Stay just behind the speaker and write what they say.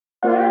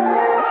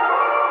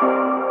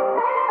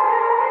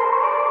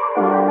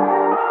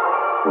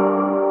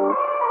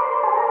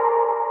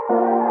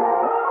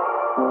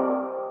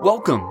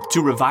Welcome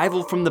to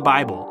Revival from the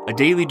Bible, a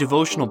daily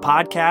devotional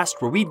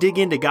podcast where we dig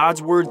into God's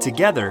Word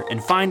together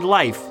and find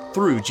life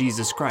through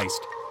Jesus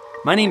Christ.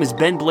 My name is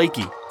Ben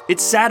Blakey.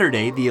 It's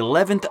Saturday, the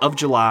 11th of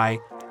July,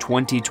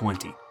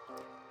 2020.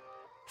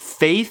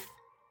 Faith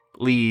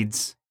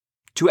leads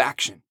to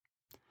action.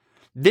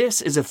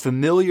 This is a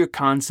familiar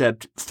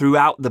concept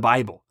throughout the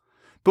Bible,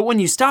 but when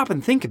you stop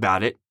and think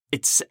about it,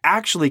 it's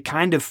actually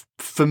kind of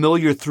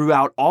familiar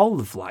throughout all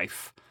of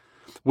life.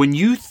 When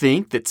you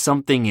think that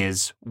something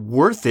is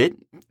worth it,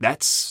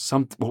 that's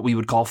what we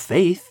would call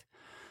faith.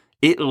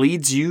 It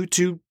leads you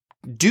to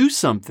do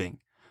something,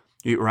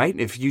 right?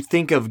 If you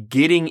think of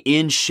getting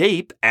in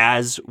shape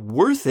as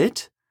worth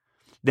it,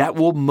 that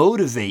will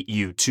motivate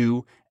you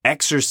to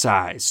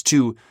exercise,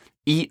 to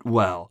eat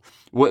well.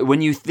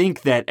 When you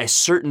think that a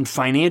certain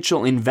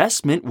financial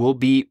investment will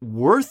be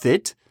worth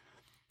it,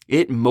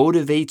 it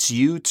motivates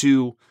you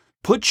to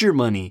put your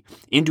money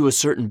into a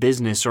certain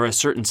business or a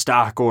certain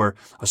stock or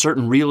a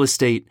certain real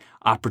estate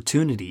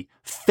opportunity.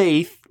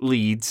 Faith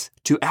leads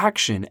to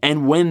action.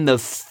 And when the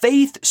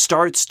faith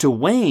starts to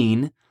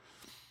wane,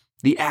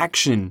 the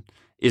action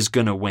is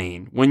going to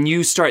wane. When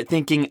you start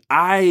thinking,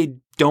 I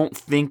don't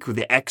think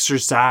the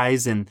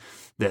exercise and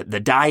the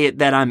diet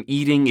that I'm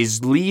eating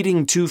is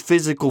leading to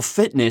physical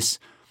fitness,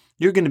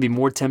 you're going to be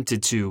more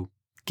tempted to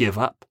give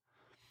up.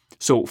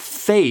 So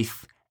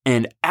faith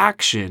and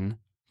action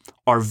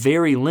are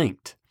very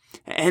linked.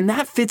 And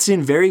that fits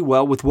in very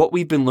well with what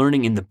we've been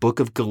learning in the book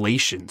of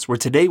Galatians, where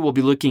today we'll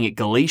be looking at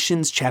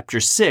Galatians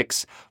chapter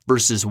 6,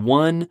 verses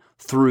 1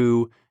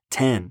 through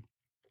 10.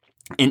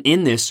 And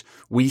in this,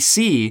 we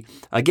see,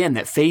 again,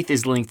 that faith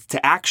is linked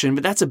to action,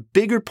 but that's a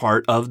bigger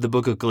part of the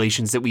book of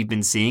Galatians that we've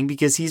been seeing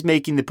because he's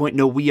making the point,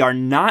 no, we are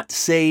not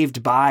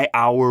saved by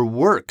our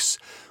works.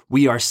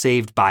 We are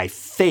saved by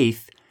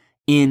faith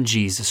in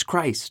Jesus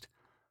Christ.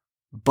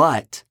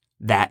 But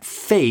that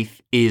faith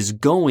is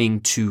going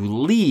to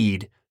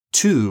lead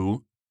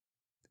to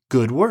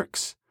good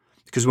works.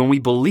 Because when we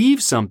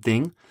believe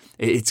something,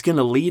 it's going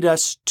to lead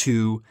us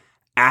to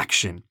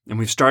action. And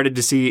we've started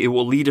to see it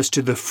will lead us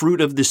to the fruit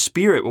of the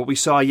Spirit, what we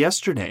saw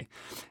yesterday.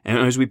 And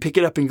as we pick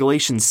it up in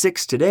Galatians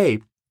 6 today,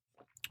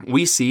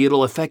 we see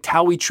it'll affect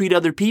how we treat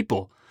other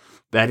people.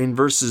 That in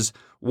verses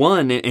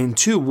 1 and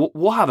 2,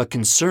 we'll have a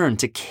concern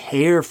to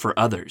care for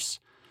others,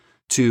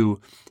 to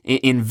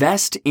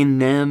invest in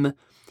them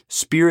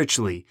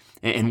spiritually,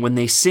 and when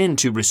they sin,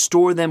 to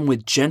restore them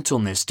with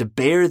gentleness, to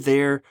bear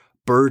their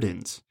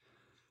burdens.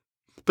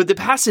 But the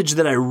passage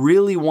that I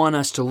really want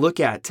us to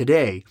look at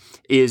today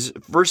is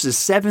verses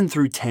 7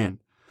 through 10,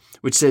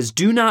 which says,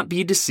 "Do not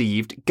be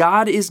deceived,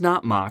 God is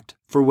not mocked,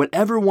 for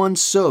whatever one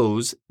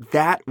sows,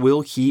 that will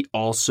he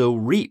also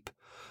reap.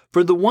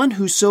 For the one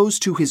who sows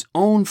to his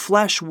own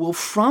flesh will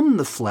from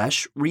the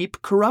flesh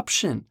reap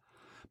corruption.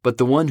 But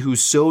the one who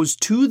sows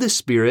to the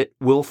Spirit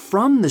will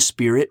from the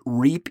Spirit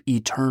reap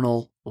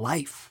eternal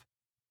life.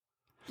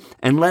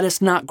 And let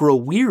us not grow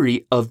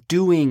weary of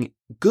doing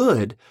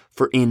good,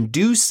 for in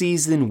due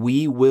season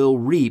we will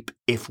reap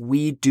if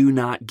we do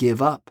not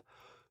give up.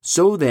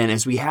 So then,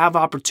 as we have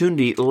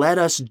opportunity, let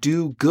us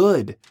do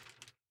good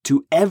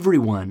to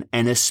everyone,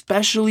 and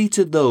especially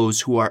to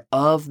those who are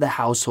of the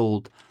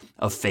household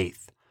of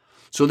faith."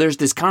 So there's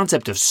this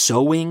concept of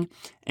sowing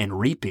and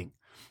reaping.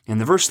 And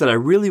the verse that I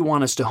really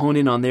want us to hone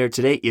in on there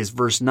today is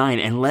verse 9.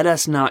 "And let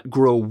us not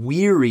grow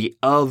weary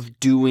of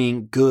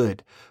doing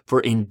good,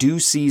 for in due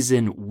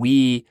season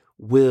we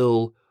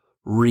will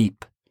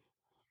reap."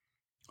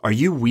 Are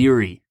you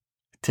weary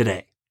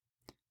today?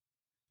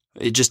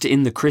 Just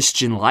in the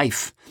Christian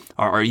life,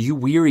 are you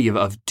weary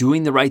of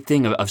doing the right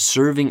thing, of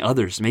serving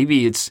others?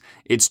 Maybe it's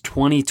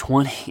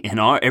 2020 and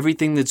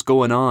everything that's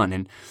going on,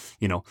 and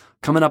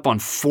coming up on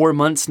 4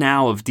 months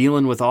now of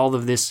dealing with all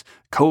of this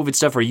COVID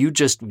stuff. Are you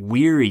just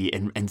weary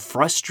and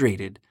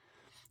frustrated?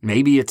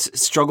 Maybe it's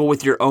struggle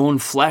with your own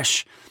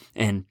flesh,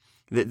 and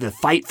the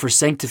fight for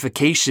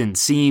sanctification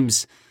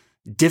seems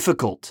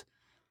difficult.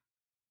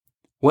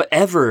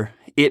 Whatever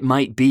it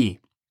might be,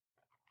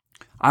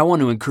 I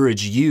want to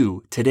encourage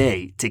you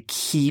today to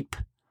keep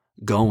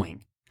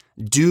going.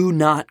 Do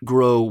not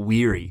grow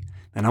weary.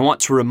 And I want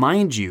to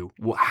remind you,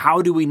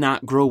 how do we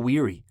not grow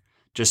weary?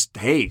 Just,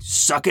 hey,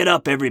 suck it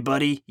up,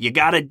 everybody. You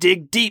got to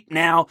dig deep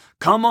now.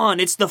 Come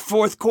on, it's the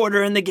fourth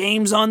quarter and the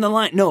game's on the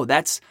line. No,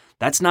 that's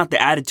not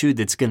the attitude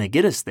that's going to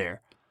get us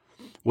there.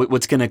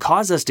 What's going to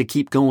cause us to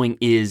keep going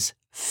is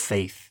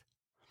faith.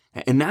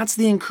 And that's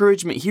the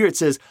encouragement here. It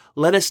says,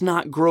 let us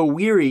not grow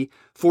weary,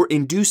 for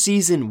in due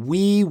season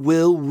we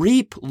will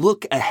reap.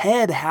 Look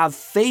ahead, have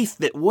faith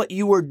that what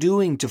you are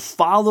doing to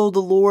follow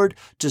the Lord,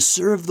 to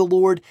serve the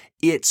Lord,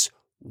 it's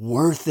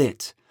worth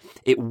it.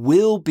 It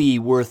will be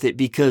worth it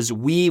because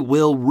we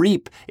will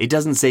reap. It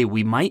doesn't say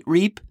we might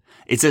reap.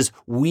 It says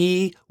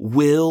we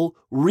will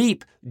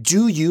reap.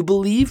 Do you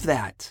believe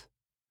that?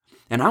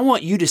 And I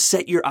want you to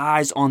set your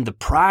eyes on the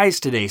prize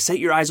today. Set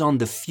your eyes on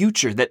the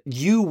future that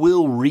you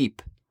will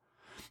reap.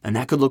 And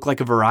that could look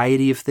like a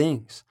variety of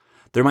things.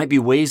 There might be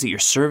ways that you're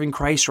serving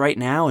Christ right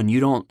now and you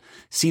don't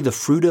see the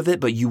fruit of it,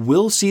 but you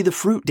will see the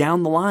fruit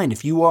down the line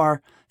if you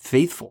are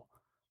faithful.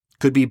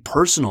 Could be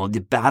personal, the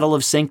battle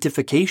of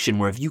sanctification,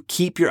 where if you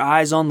keep your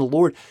eyes on the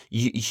Lord,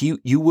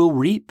 you will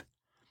reap.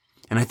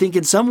 And I think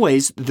in some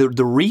ways,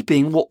 the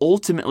reaping will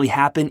ultimately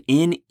happen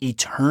in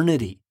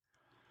eternity.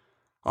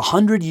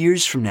 100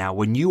 years from now,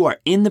 when you are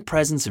in the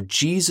presence of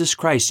Jesus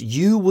Christ,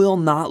 you will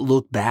not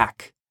look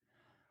back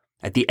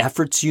at the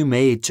efforts you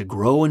made to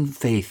grow in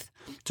faith,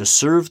 to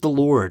serve the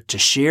Lord, to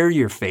share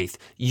your faith.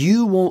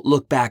 You won't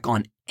look back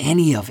on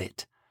any of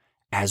it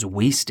as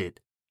wasted.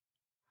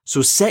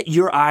 So set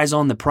your eyes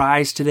on the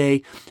prize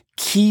today.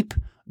 Keep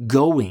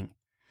going.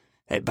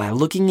 By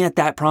looking at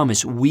that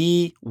promise,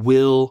 we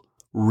will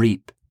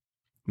reap.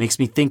 Makes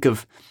me think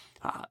of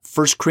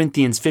 1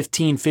 Corinthians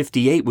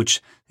 15:58,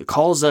 which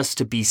calls us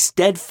to be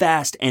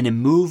steadfast and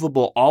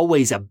immovable,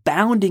 always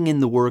abounding in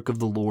the work of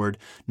the Lord,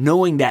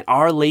 knowing that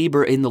our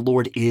labor in the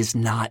Lord is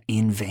not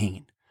in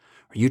vain.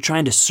 Are you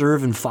trying to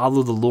serve and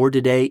follow the Lord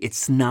today?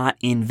 It's not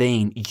in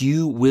vain.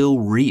 You will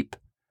reap.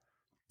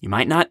 You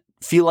might not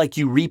feel like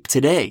you reap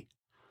today,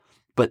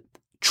 but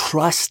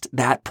trust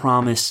that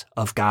promise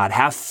of God.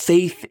 Have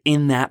faith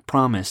in that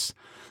promise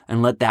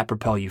and let that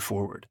propel you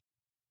forward.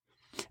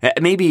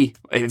 Maybe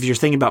if you're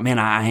thinking about, man,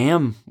 I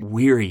am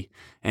weary,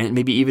 and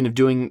maybe even of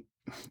doing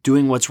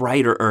what's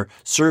right or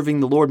serving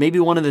the Lord, maybe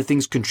one of the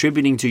things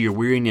contributing to your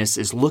weariness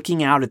is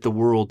looking out at the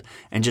world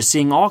and just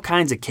seeing all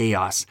kinds of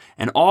chaos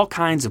and all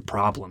kinds of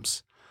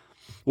problems.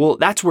 Well,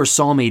 that's where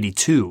Psalm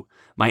 82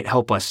 might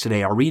help us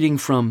today. Our reading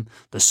from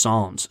the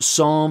Psalms,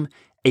 Psalm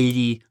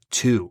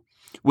 82,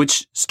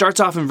 which starts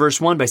off in verse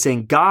 1 by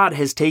saying, God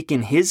has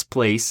taken his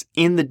place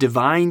in the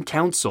divine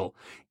council.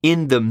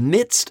 In the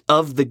midst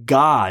of the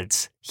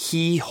gods,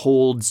 he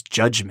holds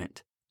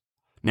judgment.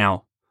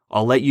 Now,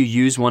 I'll let you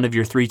use one of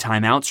your 3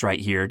 timeouts right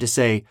here to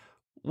say,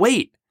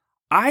 wait,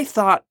 I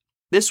thought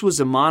this was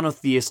a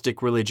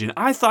monotheistic religion.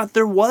 I thought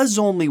there was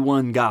only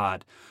one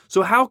God.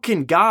 So how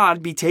can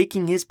God be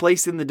taking his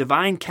place in the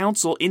divine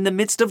council in the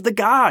midst of the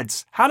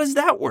gods? How does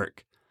that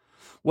work?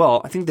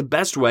 Well, I think the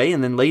best way,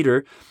 and then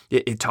later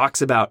it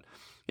talks about,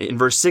 in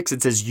verse 6,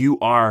 it says, you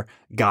are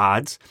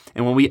gods.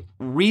 And when we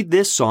read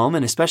this psalm,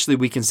 and especially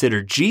we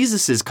consider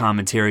Jesus'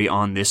 commentary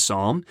on this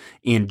psalm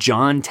in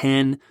John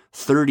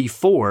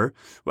 10:34,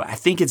 I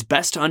think it's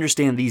best to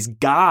understand these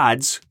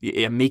gods,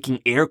 I'm making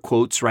air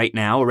quotes right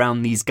now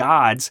around these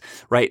gods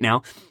right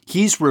now.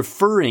 He's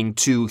referring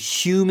to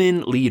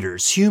human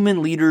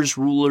leaders,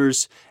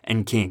 rulers,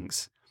 and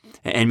kings.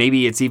 And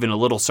maybe it's even a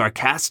little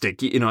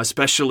sarcastic,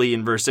 especially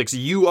in verse 6,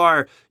 you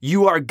are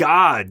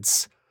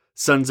gods,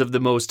 sons of the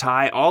Most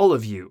High, all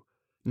of you.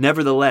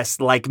 Nevertheless,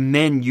 like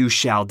men you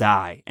shall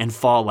die and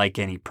fall like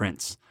any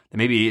prince. And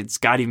maybe it's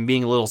God even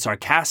being a little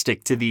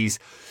sarcastic to these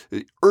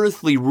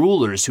earthly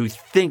rulers who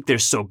think they're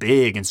so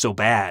big and so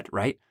bad,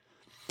 right?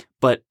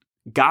 But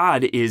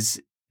God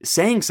is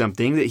saying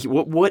something that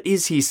what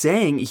is he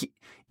saying?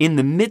 In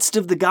the midst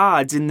of the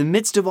gods, in the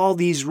midst of all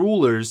these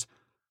rulers,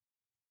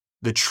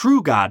 the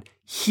true God,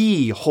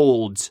 he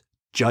holds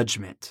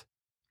judgment.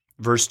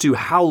 Verse 2,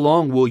 how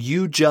long will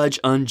you judge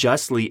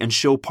unjustly and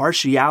show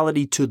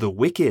partiality to the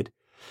wicked?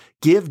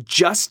 Give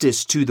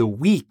justice to the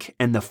weak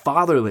and the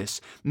fatherless.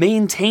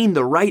 Maintain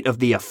the right of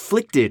the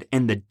afflicted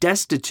and the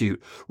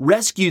destitute.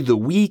 Rescue the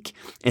weak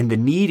and the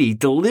needy.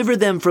 Deliver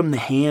them from the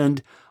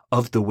hand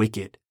of the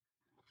wicked.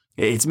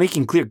 It's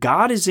making clear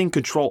God is in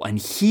control and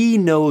he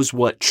knows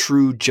what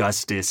true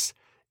justice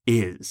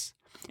is.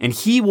 And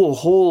he will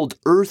hold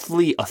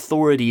earthly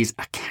authorities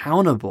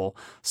accountable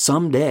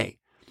someday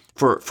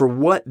for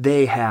what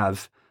they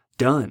have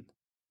done.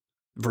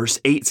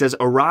 Verse 8 says,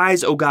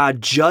 arise, O God,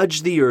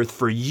 judge the earth,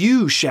 for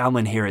you shall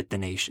inherit the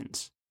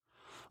nations.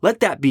 Let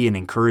that be an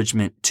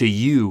encouragement to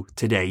you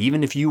today,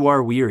 even if you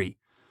are weary,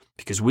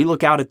 because we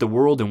look out at the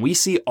world and we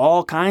see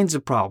all kinds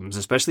of problems,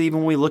 especially even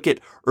when we look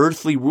at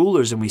earthly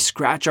rulers and we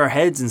scratch our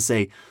heads and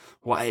say,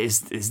 why is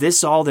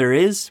this all there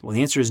is? Well,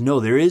 the answer is no,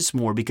 there is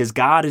more, because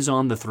God is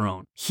on the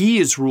throne. He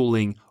is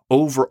ruling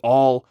over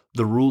all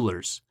the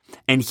rulers,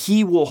 and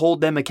he will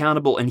hold them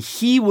accountable, and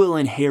he will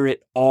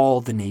inherit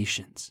all the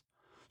nations.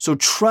 So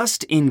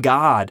trust in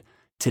God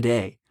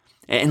today,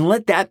 and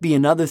let that be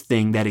another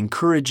thing that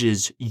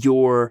encourages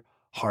your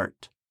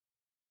heart.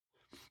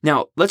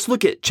 Now, let's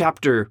look at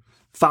chapter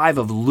 5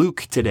 of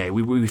Luke today.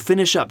 We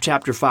finish up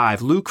chapter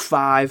 5, Luke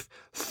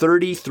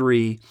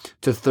 5:33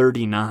 to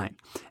 39.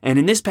 And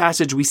in this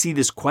passage, we see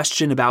this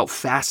question about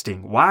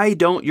fasting. Why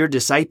don't your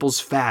disciples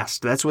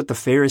fast? That's what the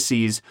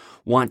Pharisees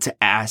want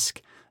to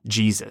ask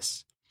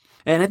Jesus.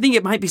 And I think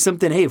it might be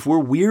something, hey, if we're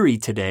weary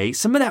today,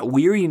 some of that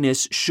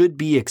weariness should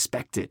be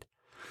expected.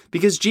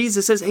 Because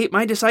Jesus says, hey,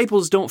 my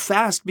disciples don't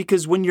fast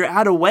because when you're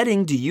at a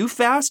wedding, do you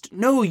fast?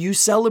 No, you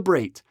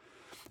celebrate.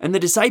 And the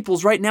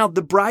disciples right now,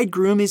 the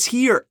bridegroom is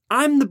here.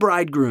 I'm the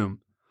bridegroom.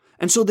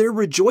 And so they're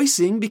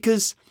rejoicing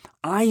because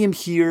I am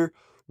here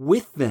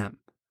with them.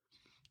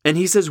 And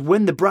he says,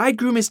 when the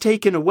bridegroom is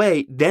taken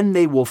away, then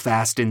they will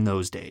fast in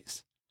those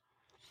days.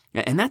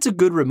 And that's a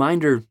good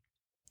reminder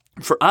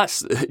For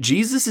us,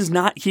 Jesus is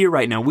not here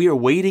right now. We are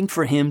waiting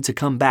for him to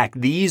come back.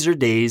 These are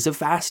days of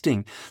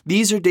fasting.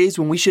 These are days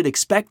when we should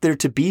expect there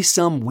to be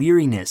some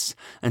weariness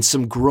and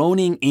some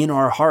groaning in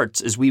our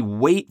hearts as we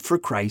wait for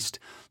Christ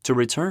to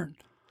return.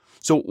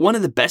 So one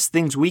of the best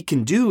things we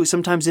can do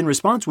sometimes in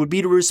response would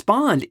be to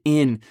respond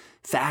in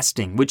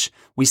fasting, which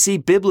we see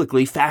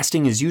biblically,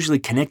 fasting is usually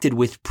connected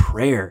with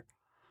prayer.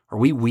 Are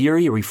we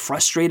weary? Are we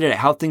frustrated at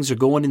how things are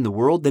going in the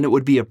world? Then it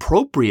would be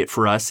appropriate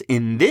for us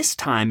in this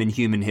time in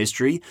human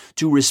history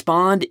to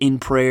respond in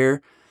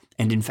prayer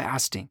and in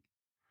fasting.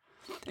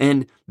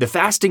 And the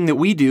fasting that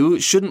we do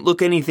shouldn't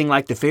look anything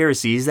like the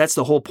Pharisees. That's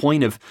the whole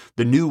point of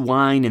the new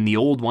wine and the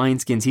old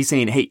wineskins. He's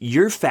saying, hey,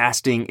 your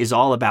fasting is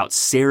all about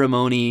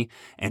ceremony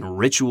and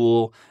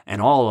ritual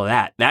and all of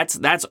that.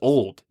 That's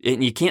old.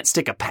 And you can't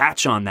stick a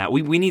patch on that.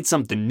 We need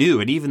something new.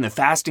 And even the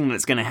fasting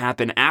that's going to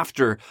happen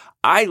after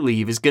I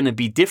leave is going to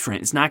be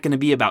different. It's not going to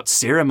be about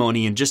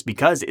ceremony and just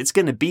because. It's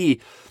going to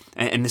be,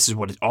 and this is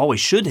what it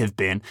always should have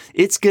been,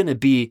 it's going to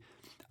be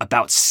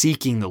about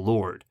seeking the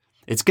Lord.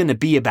 It's going to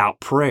be about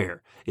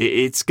prayer.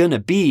 It's going to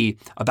be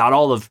about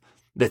all of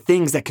the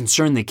things that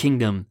concern the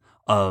kingdom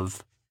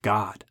of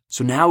God.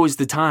 So now is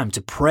the time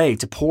to pray,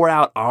 to pour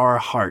out our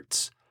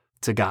hearts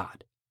to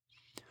God.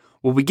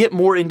 Well, we get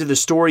more into the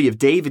story of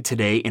David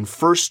today in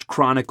 1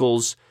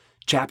 Chronicles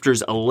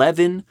chapters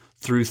 11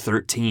 through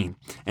 13.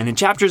 And in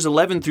chapters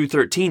 11 through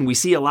 13, we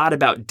see a lot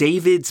about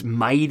David's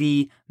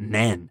mighty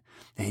men.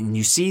 And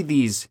you see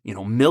these,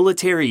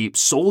 military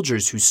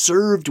soldiers who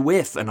served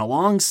with and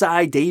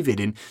alongside David.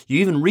 And you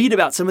even read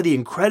about some of the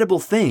incredible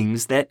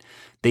things that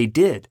they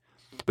did.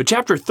 But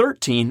chapter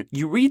 13,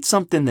 you read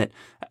something that,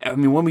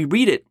 when we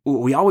read it,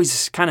 we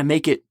always kind of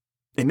it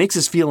makes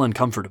us feel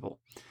uncomfortable.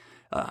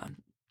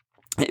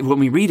 When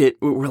we read it,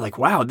 we're like,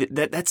 wow,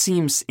 that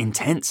seems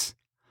intense.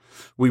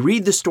 We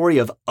read the story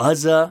of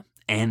Uzzah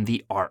and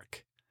the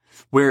ark,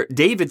 where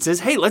David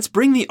says, hey, let's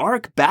bring the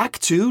ark back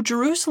to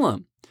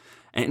Jerusalem.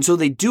 And so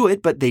they do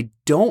it, but they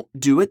don't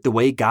do it the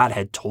way God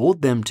had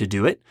told them to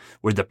do it,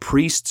 where the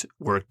priests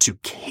were to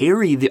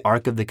carry the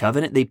Ark of the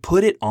Covenant. They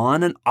put it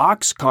on an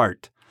ox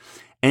cart.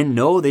 And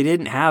no, they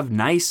didn't have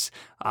nice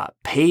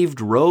paved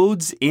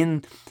roads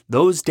in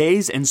those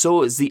days. And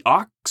so as the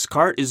ox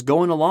cart is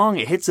going along,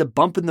 it hits a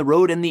bump in the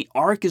road and the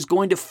ark is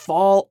going to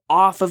fall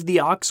off of the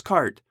ox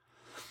cart.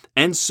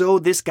 And so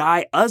this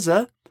guy,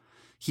 Uzzah,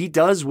 he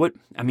does what,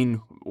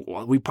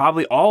 we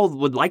probably all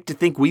would like to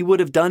think we would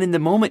have done in the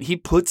moment. He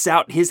puts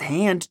out his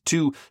hand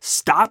to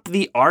stop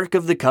the Ark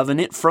of the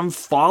Covenant from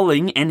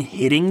falling and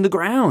hitting the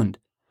ground.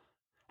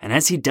 And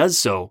as he does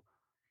so,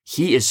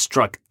 he is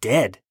struck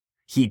dead.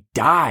 He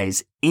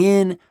dies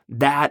in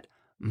that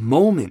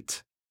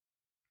moment.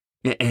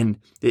 And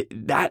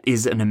that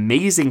is an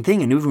amazing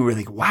thing. And we're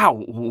like, wow,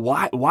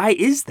 why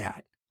is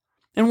that?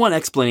 And one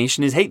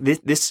explanation is, hey,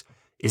 this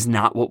is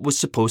not what was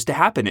supposed to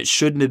happen. It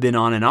shouldn't have been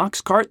on an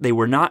ox cart. They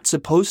were not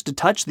supposed to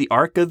touch the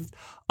Ark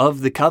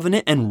of the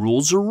Covenant, and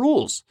rules are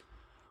rules.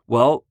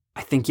 Well,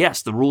 I think,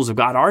 yes, the rules of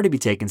God are to be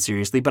taken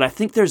seriously, but I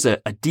think there's a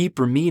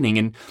deeper meaning.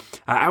 And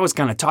I was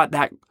kind of taught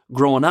that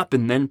growing up.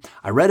 And then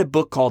I read a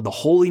book called The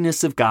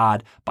Holiness of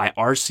God by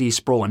R.C.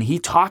 Sproul. And he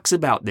talks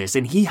about this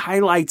and he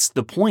highlights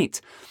the point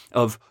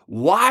of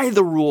why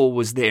the rule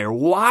was there.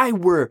 Why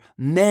were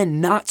men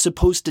not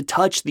supposed to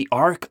touch the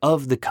Ark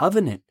of the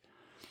Covenant?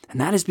 And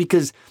that is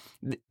because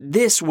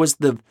this was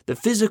the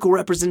physical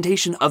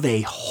representation of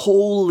a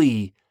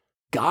holy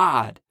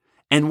God.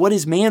 And what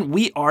is man?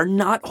 We are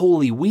not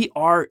holy. We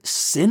are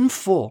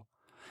sinful.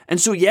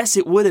 And so, yes,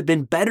 it would have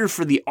been better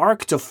for the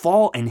ark to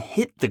fall and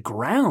hit the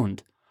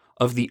ground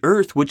of the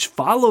earth, which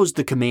follows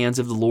the commands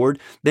of the Lord,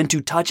 than to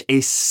touch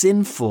a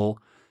sinful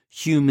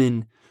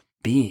human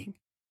being.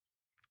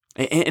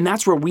 And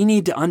that's where we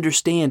need to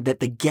understand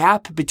that the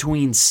gap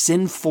between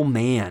sinful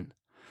man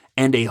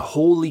and a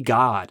holy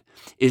God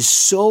is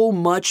so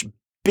much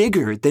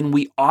bigger than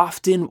we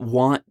often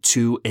want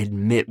to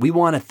admit. We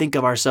want to think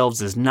of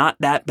ourselves as not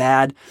that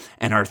bad,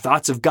 and our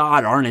thoughts of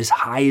God aren't as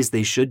high as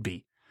they should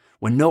be.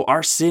 When no,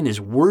 our sin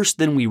is worse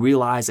than we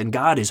realize, and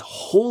God is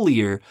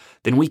holier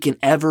than we can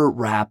ever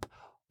wrap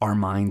our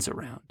minds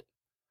around.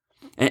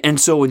 And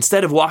so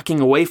instead of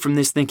walking away from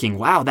this thinking,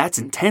 wow, that's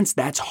intense,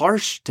 that's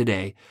harsh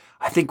today,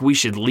 I think we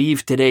should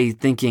leave today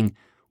thinking,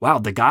 wow,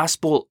 the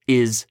gospel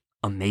is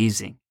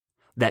amazing.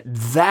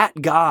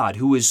 That God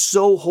who is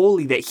so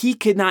holy that he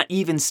could not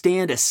even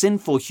stand a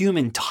sinful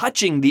human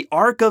touching the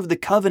Ark of the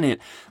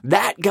Covenant,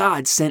 that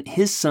God sent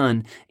his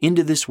son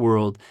into this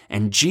world,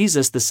 and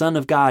Jesus, the Son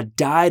of God,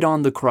 died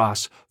on the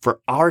cross for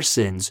our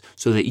sins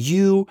so that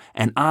you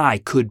and I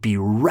could be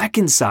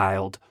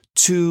reconciled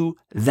to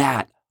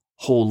that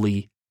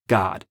holy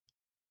God.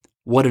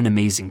 What an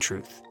amazing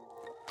truth.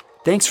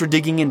 Thanks for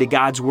digging into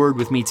God's Word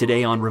with me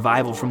today on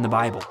Revival from the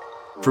Bible.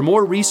 For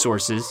more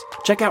resources,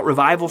 check out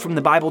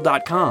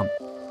revivalfromthebible.com.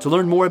 To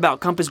learn more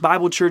about Compass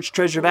Bible Church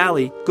Treasure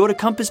Valley, go to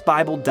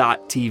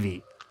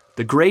compassbible.tv.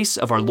 The grace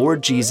of our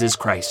Lord Jesus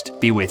Christ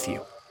be with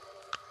you.